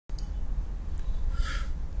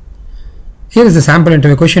Here is a sample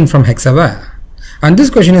interview question from Hexaware, and this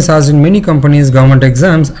question is asked in many companies, government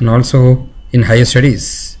exams, and also in higher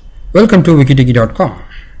studies. Welcome to wiki.com.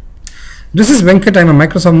 This is Venkat. I am a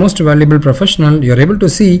Microsoft Most Valuable Professional. You are able to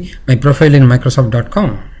see my profile in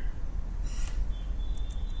Microsoft.com.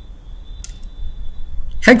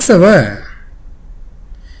 Hexaware.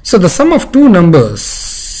 So the sum of two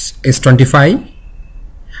numbers is 25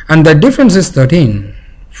 and the difference is 13.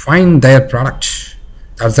 Find their product.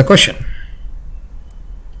 That's the question.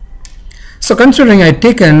 So considering I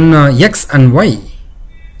taken x and y,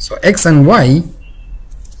 so x and y,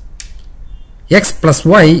 x plus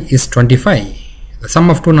y is 25. The sum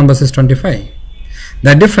of two numbers is 25.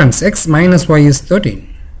 The difference x minus y is 13.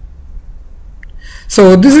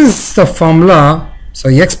 So this is the formula. So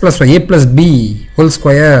x plus y, a plus b whole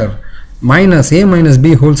square minus a minus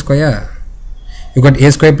b whole square. You got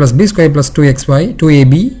a square plus b square plus 2xy,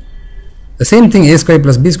 2ab. The same thing, a square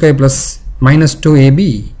plus b square plus minus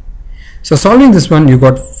 2ab. So solving this one, you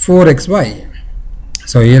got 4xy.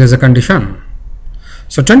 So here is a condition.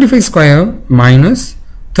 So 25 square minus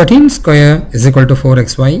 13 square is equal to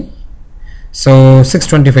 4xy. So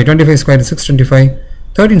 625, 25 square is 625,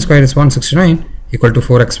 13 square is 169 equal to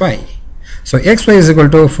 4xy. So xy is equal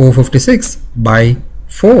to 456 by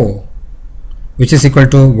 4, which is equal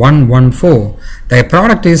to 114. The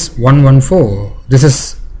product is 114. This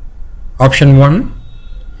is option 1.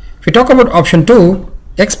 If we talk about option 2,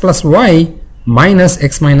 x plus y minus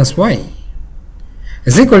x minus y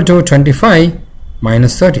is equal to 25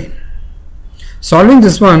 minus 13. Solving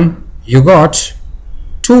this one, you got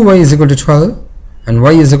 2y is equal to 12 and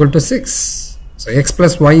y is equal to 6. So x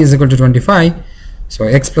plus y is equal to 25. So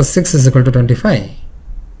x plus 6 is equal to 25.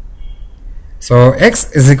 So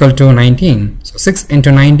x is equal to 19. So 6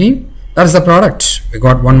 into 19, that is the product. We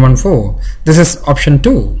got 114. This is option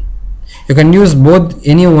 2. You can use both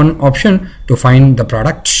any one option to find the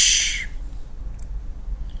product.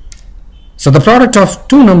 So the product of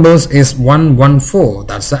two numbers is 114.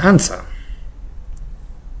 That's the answer.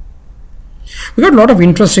 We got a lot of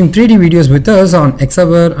interesting 3D videos with us on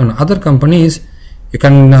Hexaware and other companies. You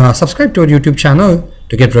can subscribe to our YouTube channel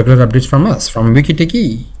to get regular updates from us from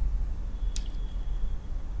wiki.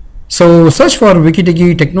 So search for wiki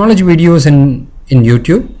technology videos in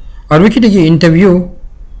YouTube or wiki interview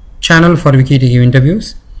channel for wiki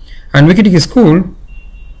interviews, and wiki school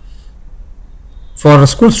for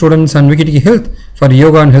school students, and wiki health for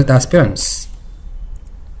yoga and health aspirants.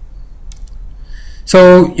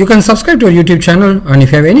 So you can subscribe to our YouTube channel, and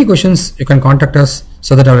if you have any questions, you can contact us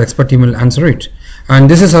so that our expert team will answer it. And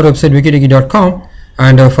this is our website wiki.com,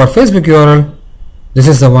 and for Facebook URL, this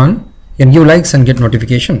is the one. You can give likes and get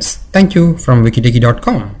notifications. Thank you from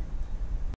wiki.com.